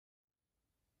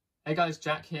Hey guys,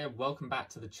 Jack here. Welcome back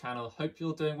to the channel. Hope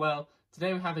you're doing well.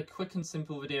 Today we have a quick and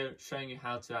simple video showing you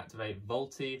how to activate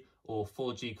VoLTE or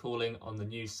 4G calling on the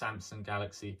new Samsung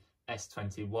Galaxy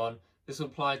S21. This will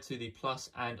apply to the Plus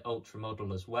and Ultra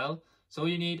model as well. So all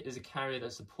you need is a carrier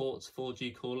that supports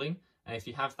 4G calling. And if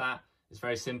you have that, it's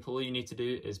very simple. All you need to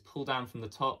do is pull down from the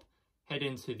top, head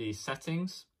into the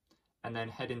settings, and then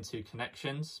head into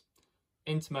connections,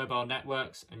 into mobile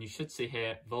networks, and you should see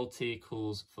here VoLTE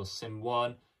calls for SIM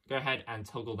 1. Go ahead and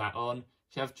toggle that on.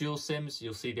 If you have dual SIMs,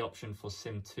 you'll see the option for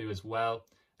SIM 2 as well.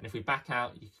 And if we back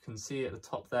out, you can see at the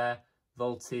top there,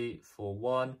 VoLTE for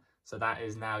 1. So that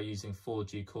is now using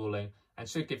 4G calling and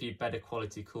should give you better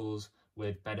quality calls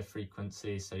with better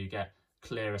frequency. So you get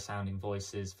clearer sounding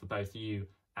voices for both you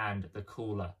and the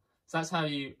caller. So that's how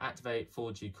you activate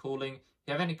 4G calling. If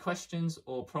you have any questions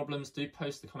or problems, do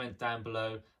post a comment down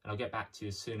below and I'll get back to you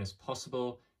as soon as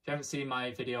possible. If you haven't seen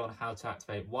my video on how to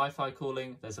activate Wi-Fi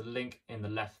calling, there's a link in the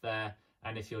left there.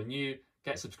 And if you're new,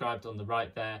 get subscribed on the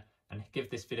right there and give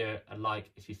this video a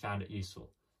like if you found it useful.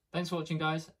 Thanks for watching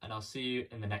guys, and I'll see you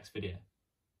in the next video.